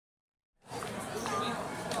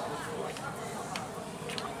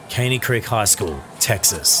Caney Creek High School,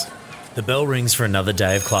 Texas. The bell rings for another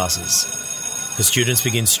day of classes. The students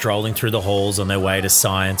begin strolling through the halls on their way to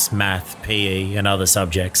science, math, PE and other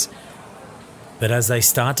subjects. But as they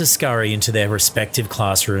start to scurry into their respective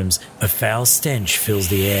classrooms, a foul stench fills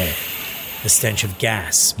the air. A stench of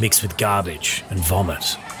gas mixed with garbage and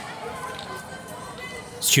vomit.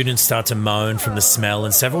 Students start to moan from the smell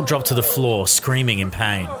and several drop to the floor, screaming in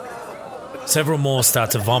pain. Several more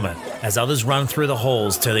start to vomit as others run through the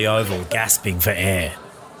halls to the oval, gasping for air.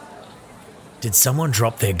 Did someone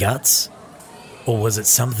drop their guts? Or was it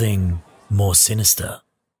something more sinister?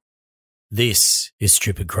 This is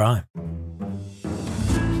Stupid Crime.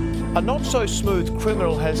 A not-so-smooth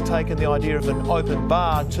criminal has taken the idea of an open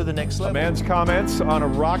bar to the next level. A man's comments on a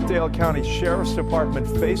Rockdale County Sheriff's Department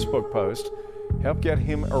Facebook post helped get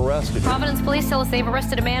him arrested. Providence police tell us they've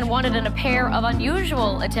arrested a man wanted in a pair of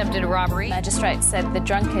unusual attempted robbery. Magistrates said the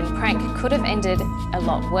drunken prank could have ended a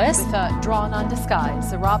lot worse. With a drawn-on disguise,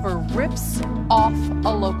 the robber rips off a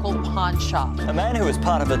local pawn shop. A man who was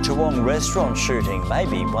part of a Toowong restaurant shooting may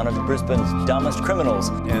be one of Brisbane's dumbest criminals.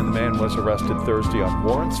 And the man was arrested Thursday on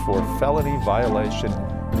warrants for felony violation.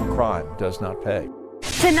 Crime does not pay.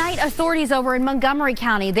 Tonight, authorities over in Montgomery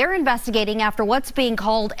County, they're investigating after what's being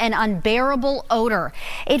called an unbearable odor.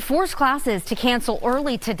 It forced classes to cancel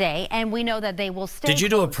early today, and we know that they will stay. Did you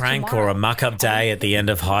do a prank tomorrow. or a muck-up day at the end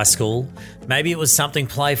of high school? Maybe it was something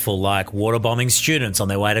playful like water bombing students on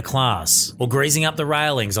their way to class, or greasing up the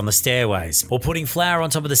railings on the stairways, or putting flour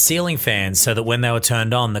on top of the ceiling fans so that when they were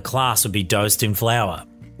turned on, the class would be doused in flour.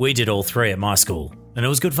 We did all three at my school, and it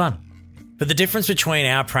was good fun. But the difference between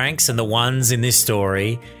our pranks and the ones in this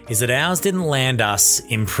story is that ours didn't land us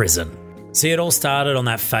in prison. See, it all started on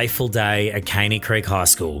that fateful day at Caney Creek High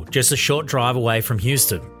School, just a short drive away from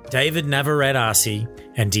Houston. David Navarrete Arce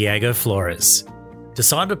and Diego Flores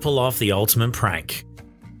decided to pull off the ultimate prank.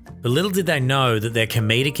 But little did they know that their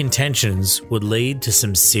comedic intentions would lead to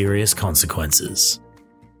some serious consequences.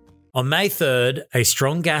 On May 3rd, a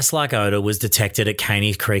strong gas-like odour was detected at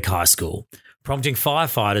Caney Creek High School, prompting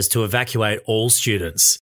firefighters to evacuate all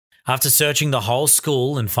students. After searching the whole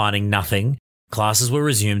school and finding nothing, classes were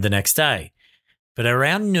resumed the next day. But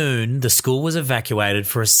around noon, the school was evacuated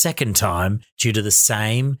for a second time due to the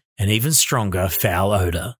same and even stronger foul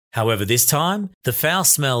odour. However, this time, the foul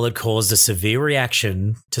smell had caused a severe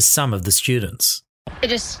reaction to some of the students. It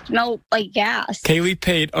just smelled like gas. Kaylee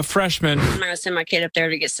Pate, a freshman. I'm going to send my kid up there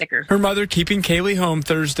to get sicker. Her mother keeping Kaylee home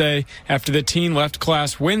Thursday after the teen left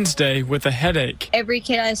class Wednesday with a headache. Every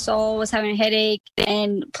kid I saw was having a headache,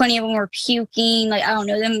 and plenty of them were puking. Like, I don't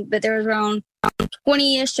know them, but there was around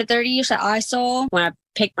 20-ish to 30-ish that I saw. When I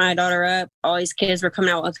picked my daughter up, all these kids were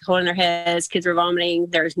coming out with a cold in their heads. Kids were vomiting.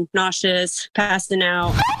 They were nauseous, passing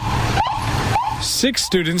out. 6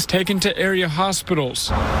 students taken to area hospitals.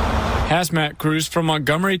 Hazmat crews from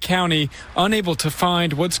Montgomery County unable to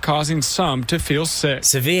find what's causing some to feel sick.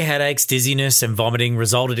 Severe headaches, dizziness and vomiting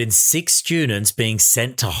resulted in 6 students being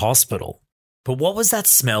sent to hospital. But what was that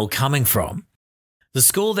smell coming from? The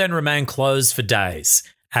school then remained closed for days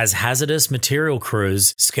as hazardous material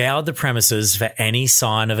crews scoured the premises for any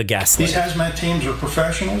sign of a gas leak. These hazmat teams are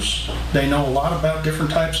professionals. They know a lot about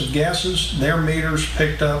different types of gases. Their meters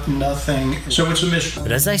picked up nothing, so it's a mystery.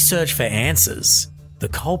 But as they searched for answers, the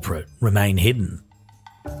culprit remained hidden.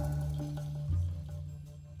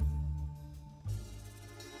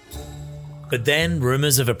 But then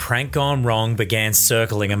rumours of a prank gone wrong began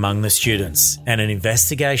circling among the students, and an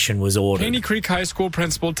investigation was ordered. Caney Creek High School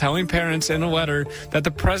principal telling parents in a letter that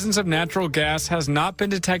the presence of natural gas has not been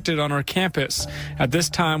detected on our campus. At this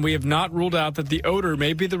time, we have not ruled out that the odor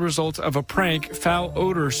may be the result of a prank foul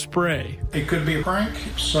odor spray. It could be a prank,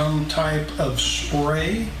 some type of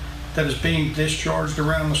spray that is being discharged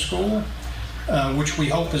around the school, which we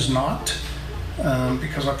hope is not.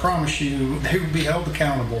 Because I promise you, they will be held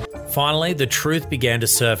accountable. Finally, the truth began to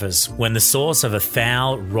surface when the source of a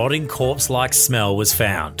foul, rotting corpse-like smell was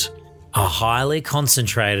found. A highly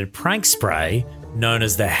concentrated prank spray known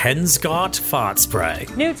as the Hensgott fart spray.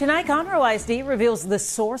 New tonight, Conroe ISD reveals the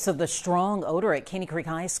source of the strong odor at Caney Creek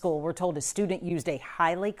High School. We're told a student used a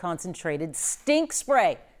highly concentrated stink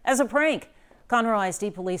spray as a prank. Conroe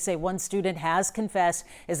ISD police say one student has confessed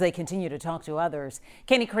as they continue to talk to others.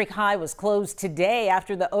 Caney Creek High was closed today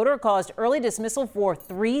after the odor caused early dismissal for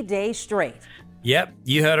 3 days straight. Yep,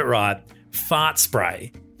 you heard it right. Fart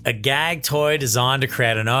spray. A gag toy designed to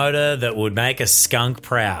create an odor that would make a skunk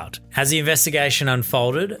proud. As the investigation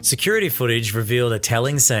unfolded, security footage revealed a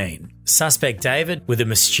telling scene. Suspect David, with a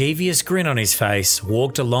mischievous grin on his face,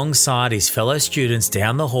 walked alongside his fellow students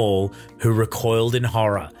down the hall who recoiled in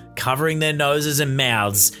horror, covering their noses and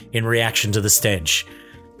mouths in reaction to the stench.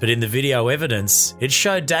 But in the video evidence, it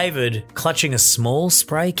showed David clutching a small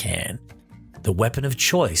spray can, the weapon of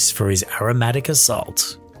choice for his aromatic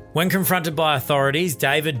assault. When confronted by authorities,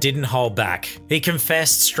 David didn't hold back. He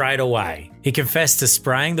confessed straight away. He confessed to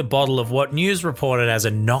spraying the bottle of what news reported as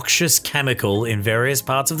a noxious chemical in various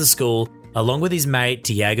parts of the school, along with his mate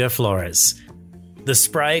Diego Flores. The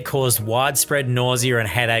spray caused widespread nausea and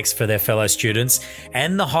headaches for their fellow students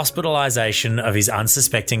and the hospitalisation of his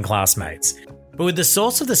unsuspecting classmates. But with the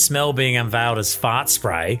source of the smell being unveiled as fart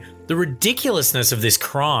spray, the ridiculousness of this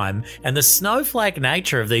crime and the snowflake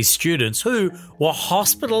nature of these students who were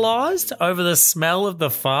hospitalised over the smell of the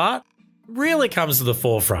fart really comes to the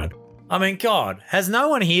forefront. I mean, God, has no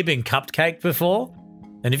one here been cupcaked before?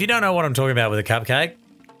 And if you don't know what I'm talking about with a cupcake,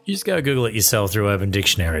 you just go Google it yourself through Urban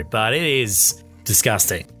Dictionary, but it is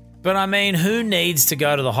disgusting. But I mean, who needs to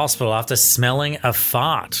go to the hospital after smelling a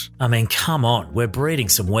fart? I mean, come on, we're breeding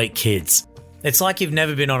some weak kids. It's like you've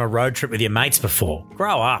never been on a road trip with your mates before.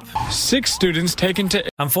 Grow up. 6 students taken to...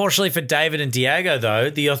 Unfortunately for David and Diego,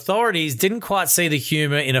 though, the authorities didn't quite see the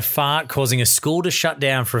humour in a fart causing a school to shut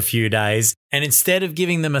down for a few days, and instead of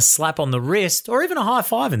giving them a slap on the wrist, or even a high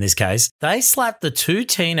five in this case, they slapped the 2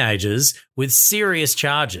 teenagers with serious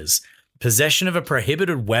charges. Possession of a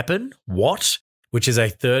prohibited weapon? What? Which is a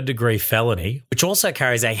 3rd-degree felony, which also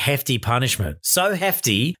carries a hefty punishment. So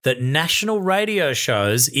hefty that national radio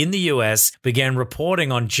shows in the US began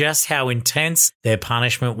reporting on just how intense their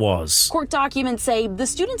punishment was. Court documents say the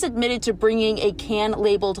students admitted to bringing a can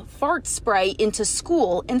labeled fart spray into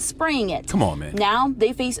school and spraying it. Come on, man. Now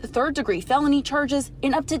they face 3rd-degree felony charges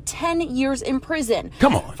and up to 10 years in prison.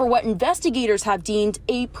 Come on. For what investigators have deemed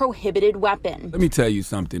a prohibited weapon. Let me tell you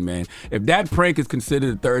something, man. If that prank is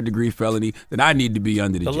considered a 3rd-degree felony, then I need to be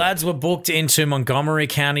under the jail. Lads were booked into Montgomery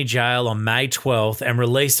County Jail on May 12th and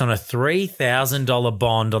released on a $3,000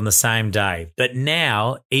 bond on the same day. But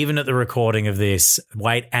now, even at the recording of this,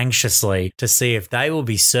 wait anxiously to see if they will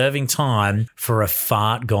be serving time for a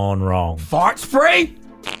fart gone wrong. Fart spray?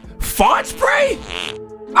 Fart spray?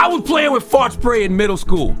 I was playing with fart spray in middle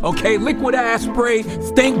school, okay? Liquid ass spray,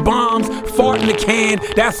 stink bombs, fart in the can,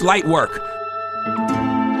 that's light work.